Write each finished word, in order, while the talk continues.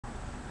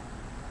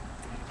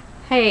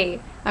Hey,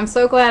 I'm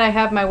so glad I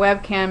have my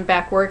webcam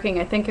back working.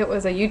 I think it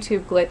was a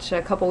YouTube glitch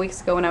a couple weeks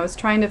ago when I was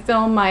trying to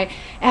film my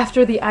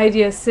After the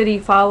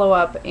ideaCity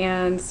follow-up,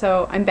 and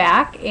so I'm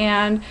back,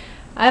 and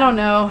I don't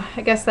know,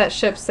 I guess that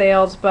ship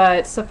sailed,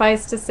 but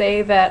suffice to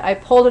say that I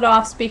pulled it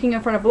off speaking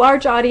in front of a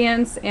large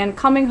audience, and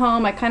coming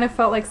home I kind of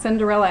felt like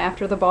Cinderella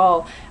after the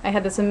ball. I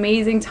had this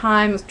amazing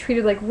time, was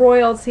treated like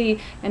royalty,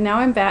 and now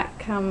I'm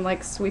back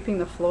like sweeping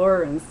the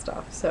floor and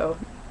stuff. So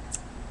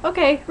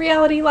okay,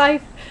 reality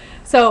life.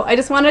 So I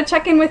just wanted to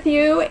check in with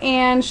you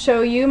and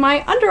show you my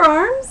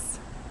underarms.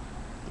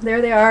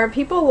 There they are.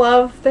 People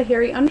love the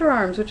hairy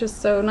underarms, which is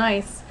so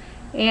nice.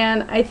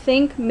 And I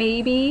think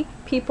maybe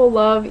people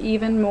love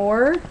even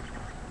more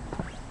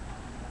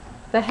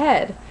the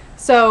head.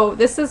 So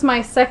this is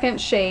my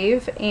second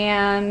shave,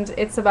 and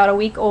it's about a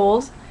week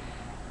old.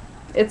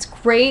 It's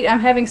great. I'm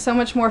having so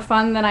much more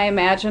fun than I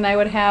imagined I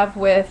would have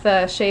with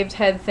a shaved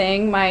head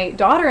thing. My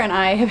daughter and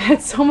I have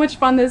had so much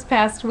fun this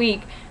past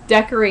week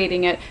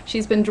decorating it.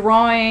 She's been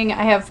drawing.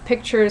 I have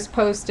pictures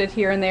posted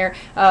here and there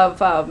of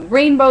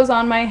rainbows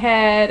on my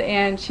head,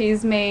 and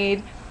she's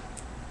made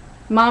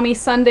mommy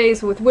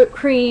sundaes with whipped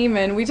cream,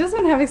 and we just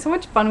been having so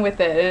much fun with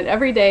it. And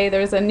every day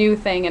there's a new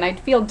thing, and I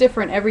feel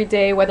different every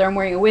day whether I'm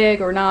wearing a wig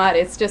or not.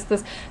 It's just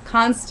this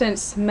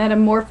constant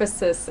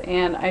metamorphosis,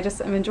 and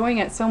I'm enjoying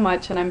it so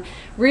much, and I'm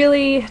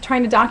really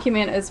trying to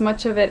document as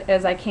much of it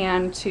as I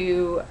can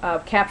to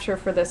capture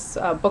for this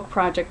book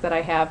project that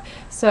I have.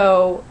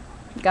 So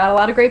got a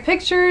lot of great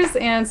pictures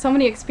and so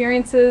many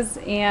experiences,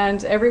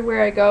 and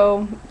everywhere I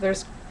go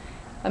there's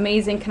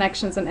amazing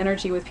connections and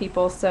energy with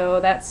people.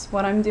 So that's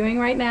what I'm doing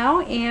right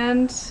now,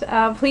 and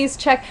please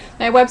check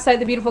my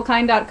website,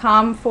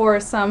 thebeautifulkind.com, for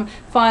some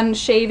fun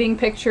shaving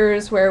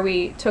pictures where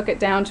we took it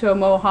down to a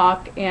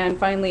mohawk, and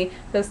finally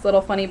this little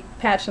funny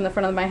patch in the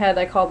front of my head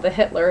I called the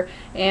Hitler,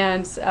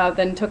 and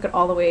then took it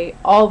all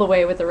the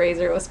way with the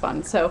razor. It was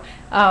fun. So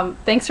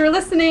thanks for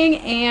listening,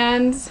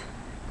 and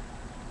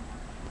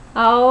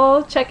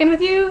I'll check in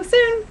with you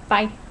soon.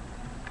 Bye.